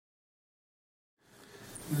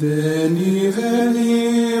Veni,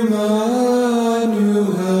 veni, Emmanuel,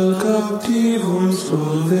 captivum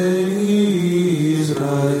solvei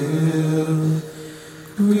Israel,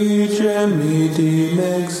 qui gemitim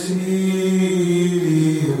exilio,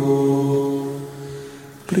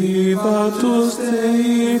 privatus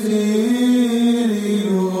Dei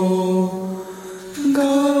filio,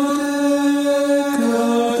 gaude,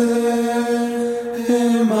 gaude,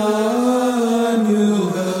 Emmanuel,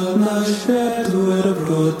 nascetur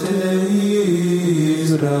pro te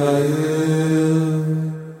Israel.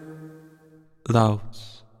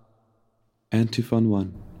 Laus. Antiphon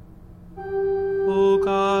 1. O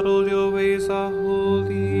God, all your ways are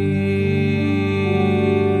holy.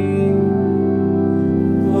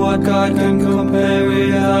 What God can compare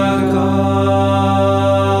with our God?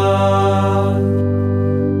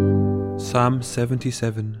 Psalm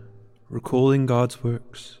 77. Recalling God's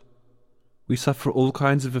works. We suffer all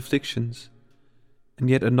kinds of afflictions, and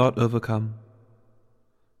yet are not overcome.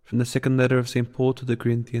 From the second letter of St. Paul to the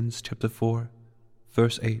Corinthians, chapter 4,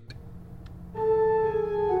 verse 8.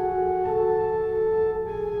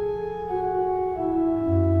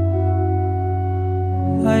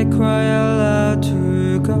 I cry aloud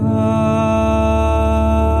to God.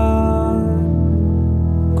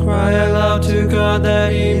 Cry aloud to God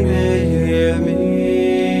that He may hear me.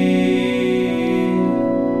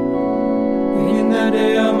 In the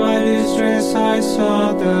day of my distress I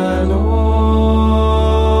sought the Lord.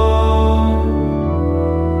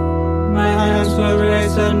 My hands were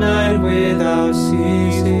raised at night without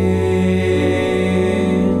ceasing.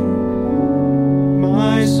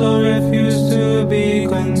 My soul refused to be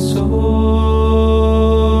consoled.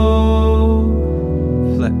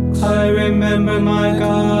 Flex. I remember my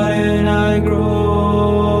God and I grow.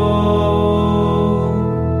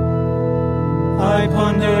 I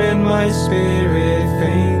ponder in my spirit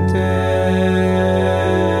fainted.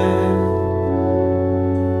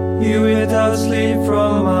 You without sleep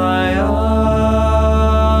from my eyes.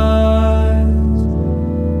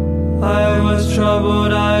 I was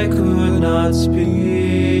troubled, I could not speak.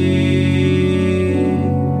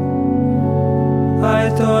 I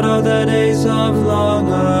thought of the days of long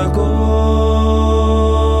ago,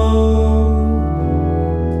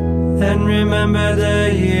 and remember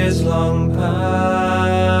the years long past.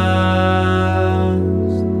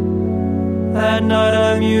 At night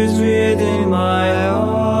I mused within my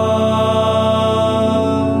heart.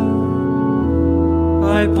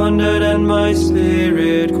 I pondered and my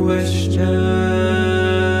spirit questioned.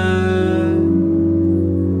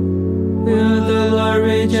 Will the Lord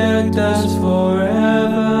reject us forever?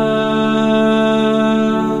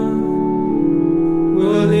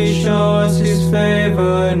 Will He show us His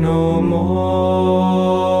favor no more?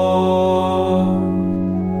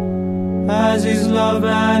 Has His love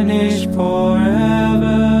vanished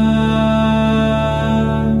forever?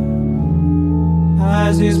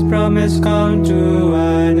 Has His promise come to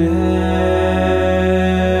an end?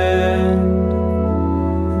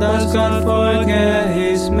 Does God forget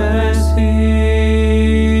His mercy?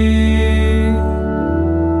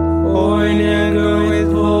 Or in anger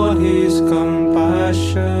withhold His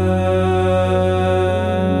compassion?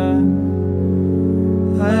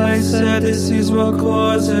 I said this is what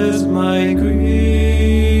causes my grief,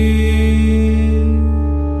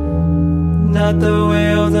 that the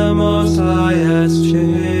way of the Most High has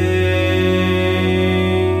changed.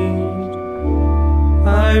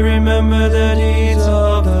 I remember the deeds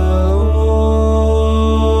of the Lord.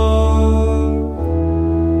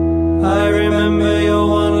 I remember your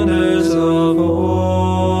wonders of old.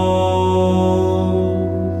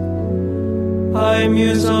 I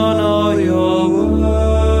muse on all your words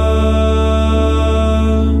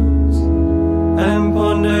and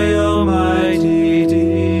ponder your mighty deeds.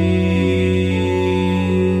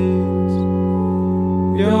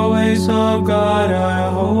 Your ways of God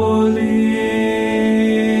are holy.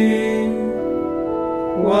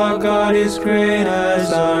 What God is great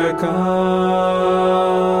as our God.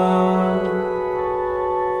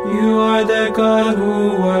 You are the God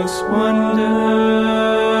who works wonders.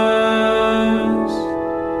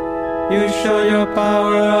 You show your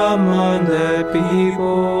power among the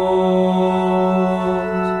peoples.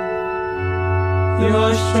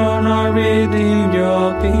 Your throne are redeemed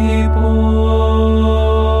your people,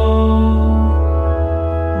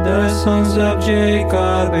 the sons of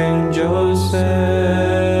Jacob and Joseph.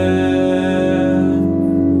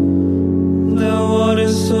 The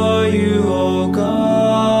waters saw you, O God.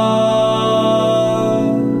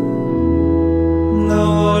 The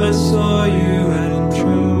waters saw you and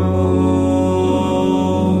trembled.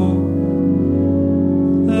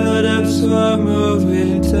 The depths were moved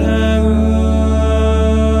with terror.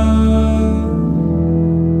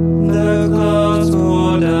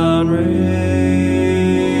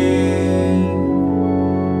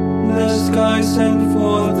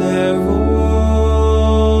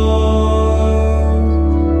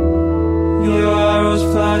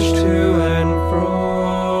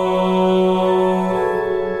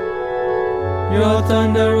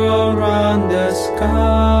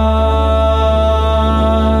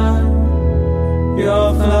 Your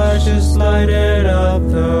flash has lighted up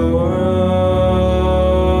the world.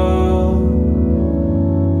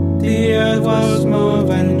 The earth was moved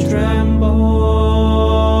and trembled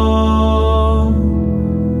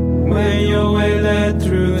when your way led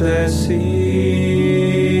through the sea.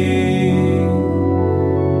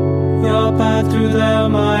 Your path through the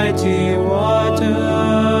mighty waters,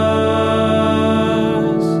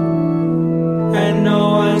 and no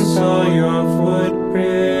one saw your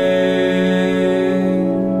footprints.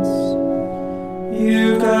 You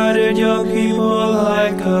guided your people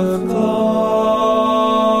like a flock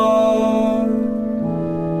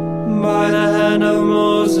by the hand of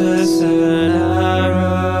Moses and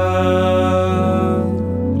Aaron.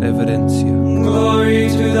 Reverencia. Glory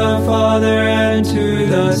to the Father and to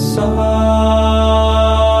the Son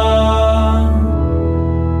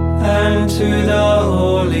and to the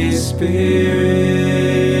Holy Spirit,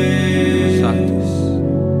 Sanctus.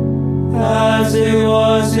 as it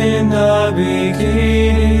was in the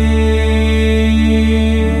beginning,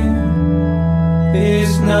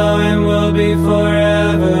 is now and will be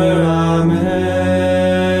forever. Amen.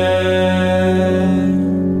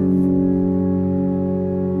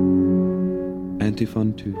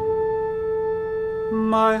 Antiphon 2.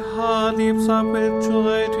 My heart leaps up with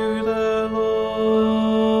joy to the Lord.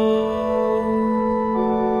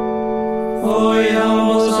 For he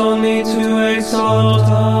humbles only to exalt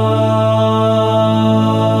us.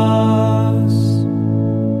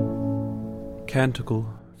 Canticle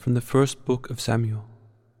from the first book of Samuel,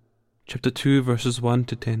 chapter 2, verses 1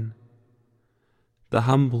 to 10. The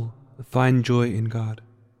humble find joy in God.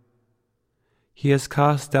 He has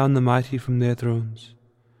cast down the mighty from their thrones,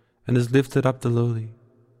 and has lifted up the lowly.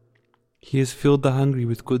 He has filled the hungry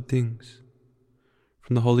with good things.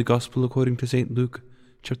 From the Holy Gospel according to St. Luke,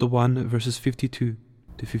 chapter 1, verses 52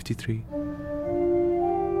 to 53.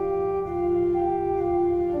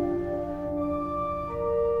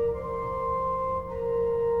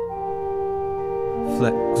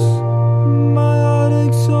 Flex. My heart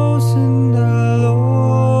exalts in the Lord.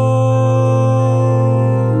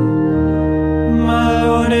 My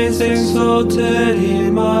Lord is exalted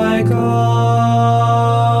in my God.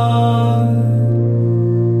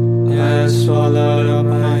 I have swallowed up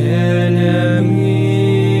my enemies.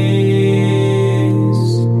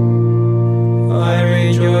 I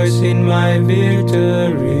rejoice in my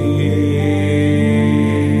victory.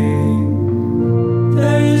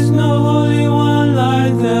 There is no Holy One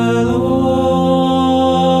like the Lord.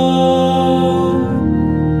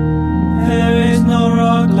 There is no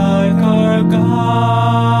rock like our God.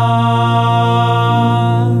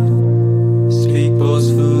 Speak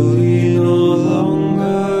boastfully no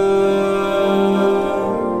longer,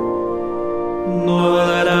 nor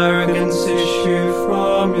let arrogance issue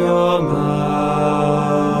from your mouth.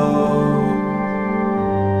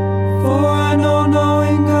 For I know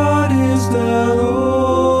knowing God is the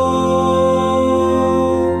Lord,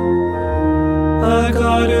 a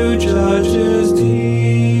God who judges deeds.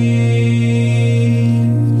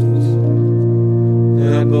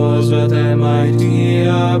 The bows of the mighty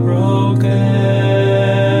are broken,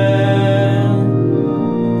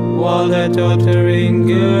 while the tottering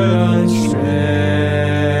gear unstrength.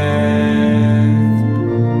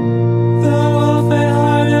 The wolf and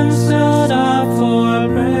hide themselves up for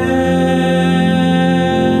bread,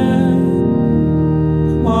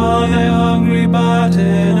 while the hungry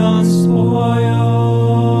batten on spoil.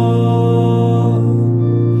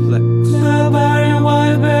 Flex. The barren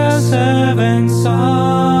wife bears 7 sons,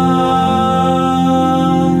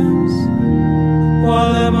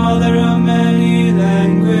 while the mother of many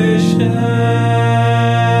languishes.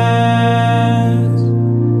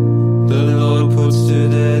 The Lord puts to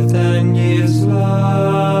death and gives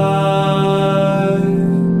life.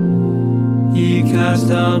 He casts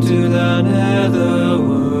down to the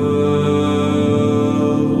netherworld.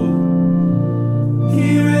 He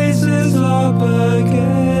raises up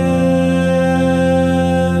again.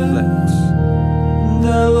 Flex.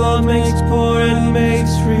 The Lord makes poor and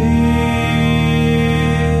makes rich.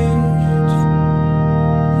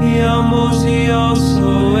 He humbles, he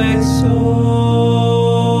also exalts.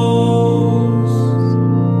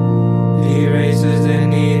 He raises the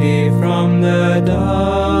needy from the dust.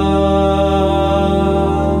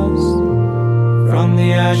 From the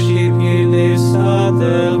ash heap he lifts up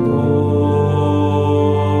the poor,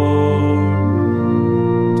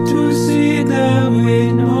 to seek them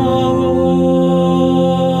with no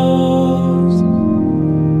woes,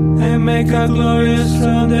 and make a glorious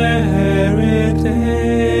from their heritage.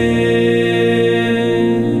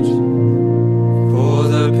 For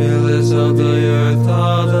the pillars of the earth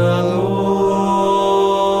are the Lord,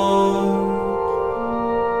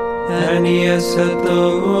 and he has set the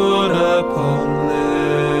world upon them.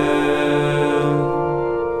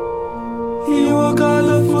 He will guide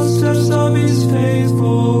the footsteps of his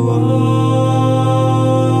faithful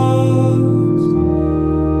ones,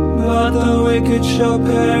 but the wicked shall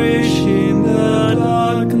perish in the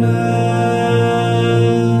darkness.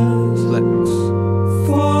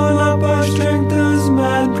 For not by strength does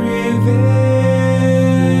man prevail.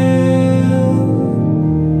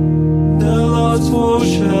 The Lord's foe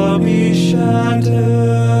shall be shattered.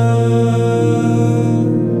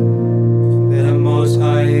 The Most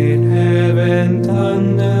High in heaven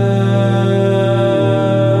thunders.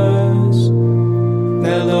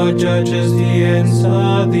 The Lord judges the ends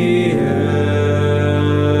of the earth.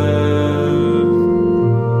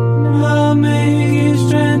 Now make his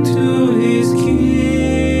strength to his king,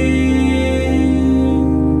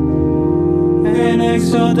 and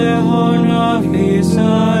exalt the horn of his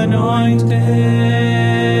anointed.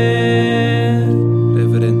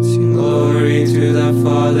 Glory to the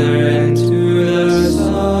Father and to the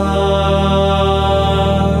Son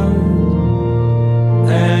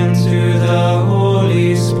and to the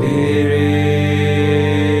Holy Spirit,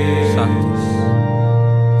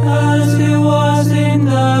 as it was in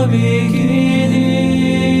the beginning,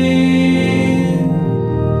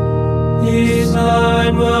 is now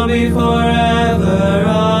and will be forever.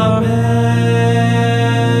 Amen.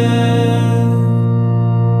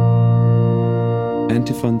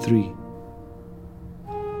 Antiphon 3.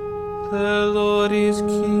 The Lord is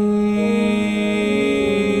King.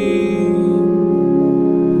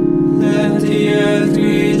 Let the earth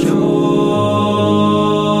rejoice.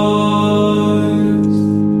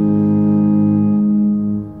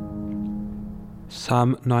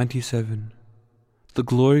 Psalm 97. The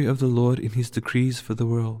glory of the Lord in his decrees for the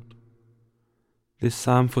world. This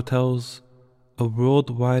psalm foretells a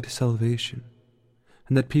worldwide salvation,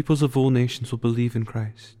 and that peoples of all nations will believe in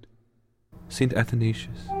Christ. Saint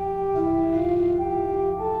Athanasius.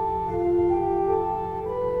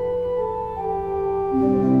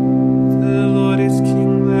 The Lord is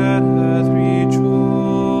King, let earth rejoice.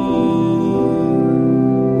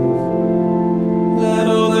 Let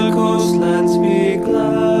all the coastlands be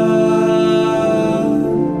glad.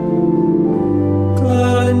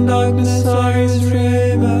 Cloud and darkness are his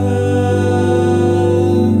raiment.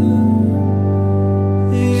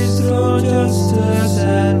 His throne justice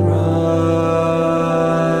and right.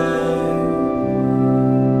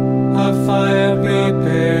 A fire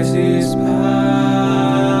prepares his path.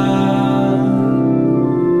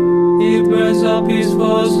 He burns up his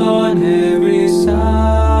foes on every side.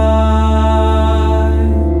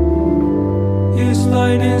 His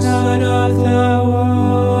light is light of the world.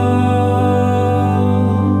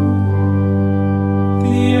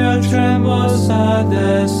 The earth trembles at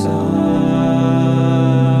the sight.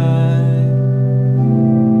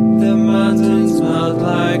 The mountains melt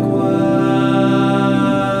like wax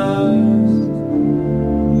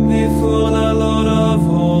before the Lord of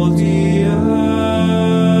all the earth.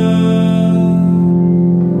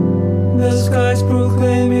 The skies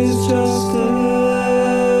proclaim his justice.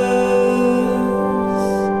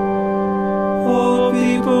 All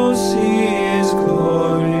people see his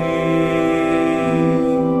glory.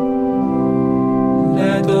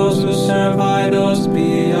 Let those who serve idols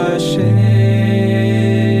be ashamed.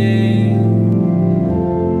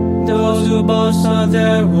 Those who boast of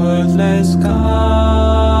their worthless gods.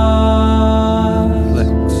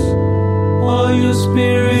 All you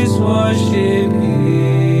spirits worship him.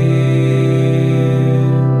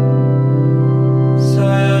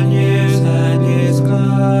 Zion hears and is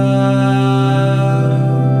glad.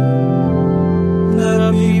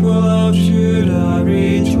 The people of Judah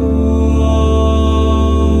rejoice.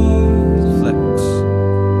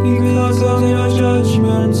 Because of your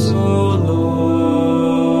judgments, O Lord.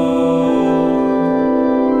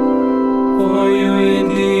 For you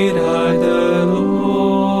indeed are the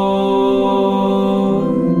Lord,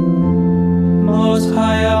 most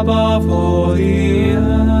high above all the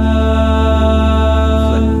earth,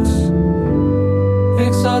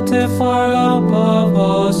 exalted far above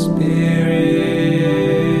all spirits.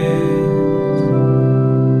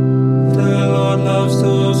 The Lord loves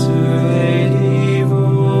those who hate evil.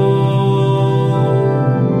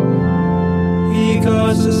 He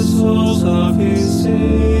guards the souls of his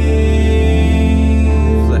saints.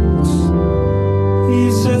 He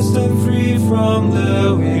sets them free from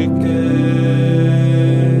the wicked.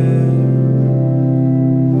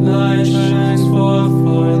 Light shines forth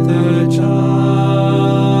for the just,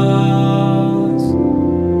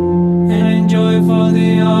 and joy for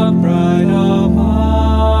the upright of heart.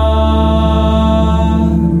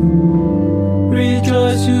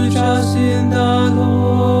 Rejoice, you the Lord.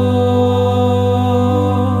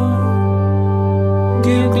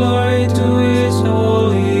 Give glory to His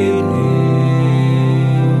holy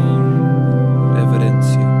name.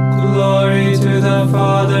 Reverencia. Glory to the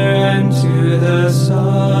Father and to the Son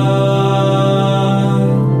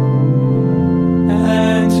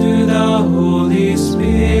and to the Holy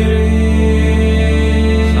Spirit,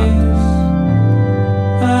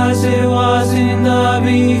 as it was in the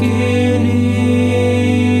beginning,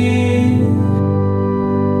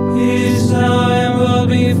 is now and will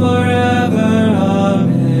be forever.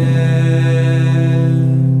 Amen.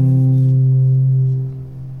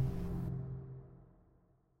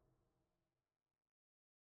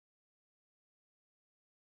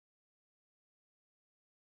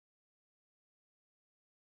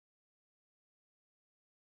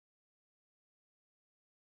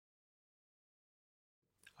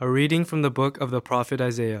 A reading from the book of the prophet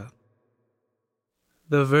Isaiah.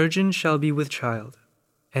 The virgin shall be with child,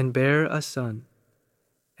 and bear a son,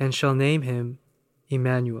 and shall name him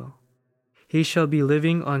Emmanuel. He shall be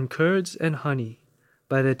living on curds and honey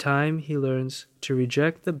by the time he learns to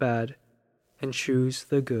reject the bad and choose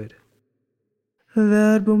the good.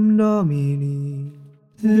 Verbum Domini.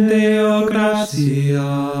 Deo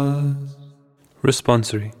gratias.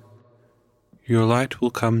 Responsory. Your light will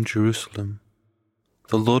come, Jerusalem.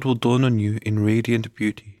 The Lord will dawn on you in radiant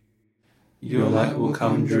beauty. Your light will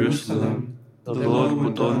come, Jerusalem. The Lord will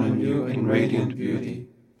dawn on you in radiant beauty.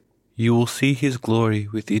 You will see His glory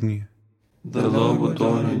within you. The Lord will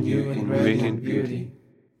dawn on you in radiant beauty.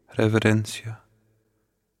 Reverencia.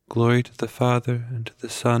 Glory to the Father, and to the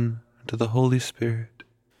Son, and to the Holy Spirit.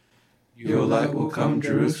 Your light will come,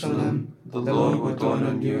 Jerusalem. The Lord will dawn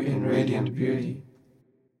on you in radiant beauty.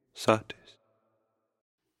 Satis.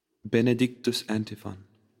 Benedictus Antiphon.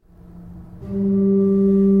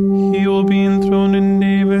 He will be enthroned in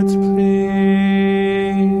David's place,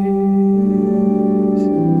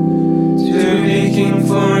 To be King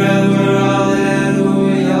forever,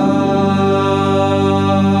 Alleluia.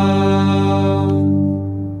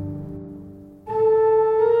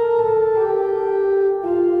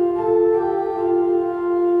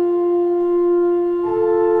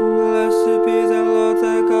 Blessed be the Lord,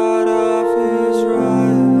 the God of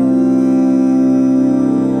Israel.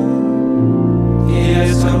 He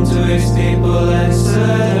has come to His people and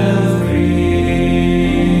set them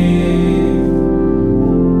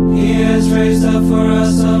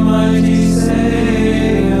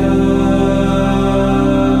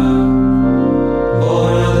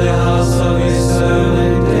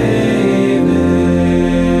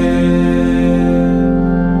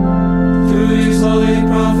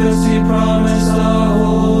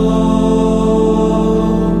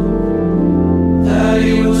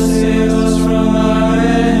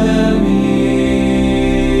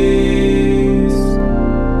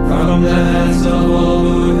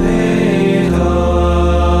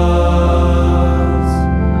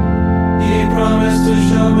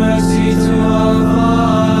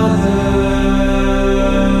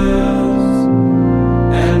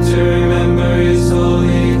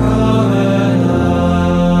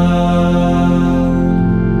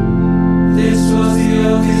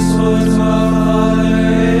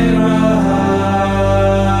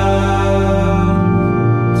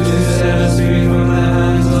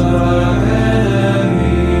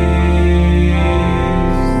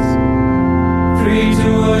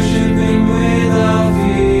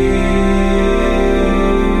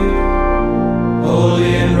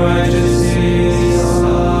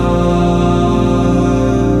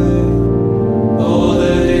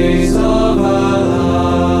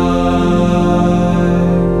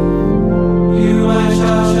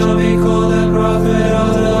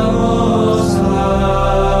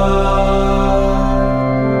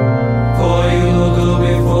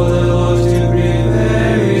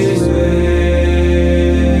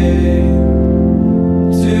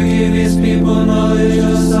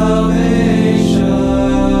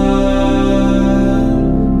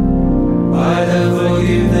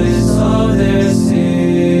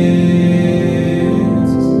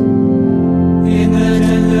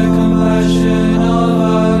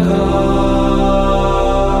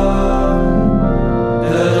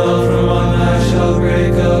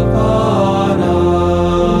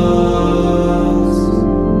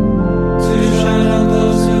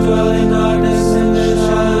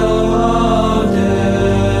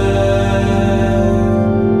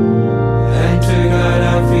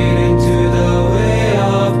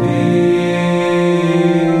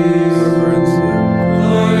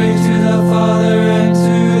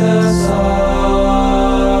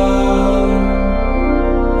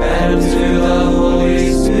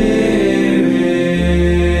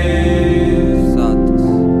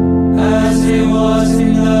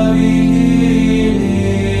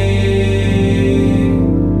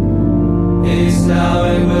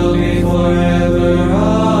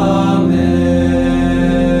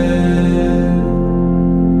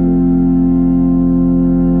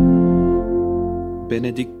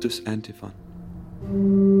Benedictus Antiphon.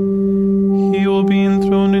 He will be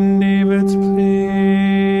enthroned in David's place,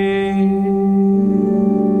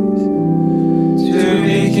 to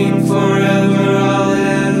be king forever.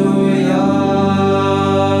 Alleluia.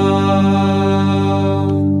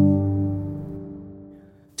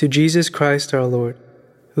 To Jesus Christ our Lord,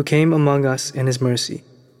 who came among us in his mercy,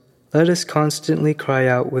 let us constantly cry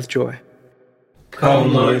out with joy.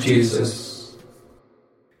 Come, Lord Jesus.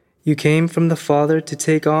 You came from the Father to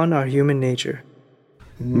take on our human nature.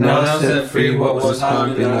 Now set free what was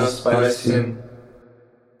bound in us by sin.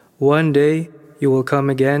 One day you will come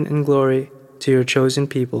again in glory to your chosen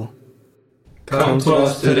people. Come to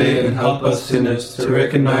us today and help us sinners to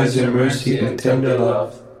recognize your mercy and tender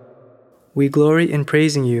love. We glory in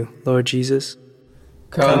praising you, Lord Jesus.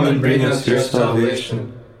 Come and bring us your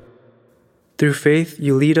salvation. Through faith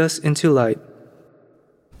you lead us into light.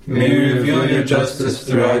 May you reveal your justice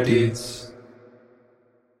through our deeds.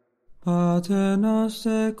 Pater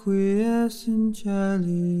noster qui es in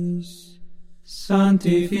celis,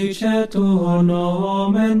 sanctificetur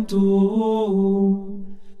nomen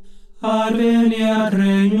tuum, adveniat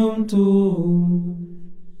regnum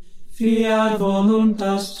tuum, fiat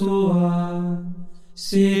voluntas tua,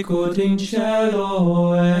 sicut in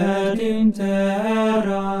cielo et in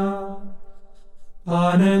terra.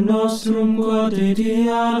 Panem nostrum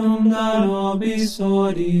quotidianum da nobis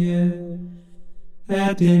hodie,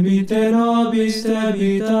 et dimitte nobis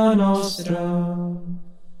debita nostra,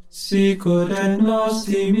 sicut et nos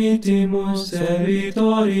dimittimus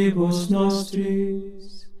debitoribus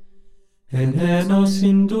nostris, et ne nos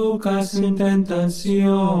inducas in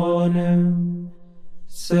tentationem,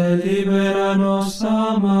 sed libera nos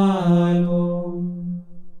a malo.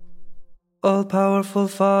 All-powerful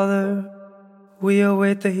Father, we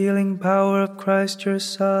await the healing power of Christ your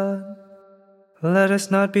Son. Let us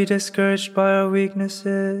not be discouraged by our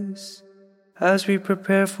weaknesses as we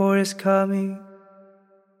prepare for his coming.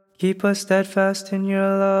 Keep us steadfast in your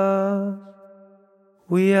love.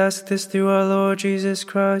 We ask this through our Lord Jesus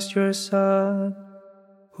Christ, your Son,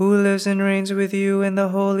 who lives and reigns with you in the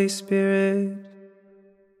Holy Spirit,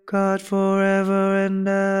 God forever and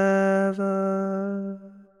ever.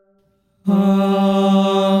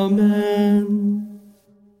 Amen.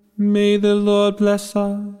 May the Lord bless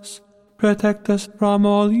us, protect us from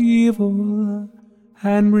all evil,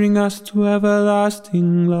 and bring us to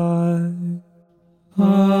everlasting life.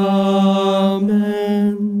 Amen.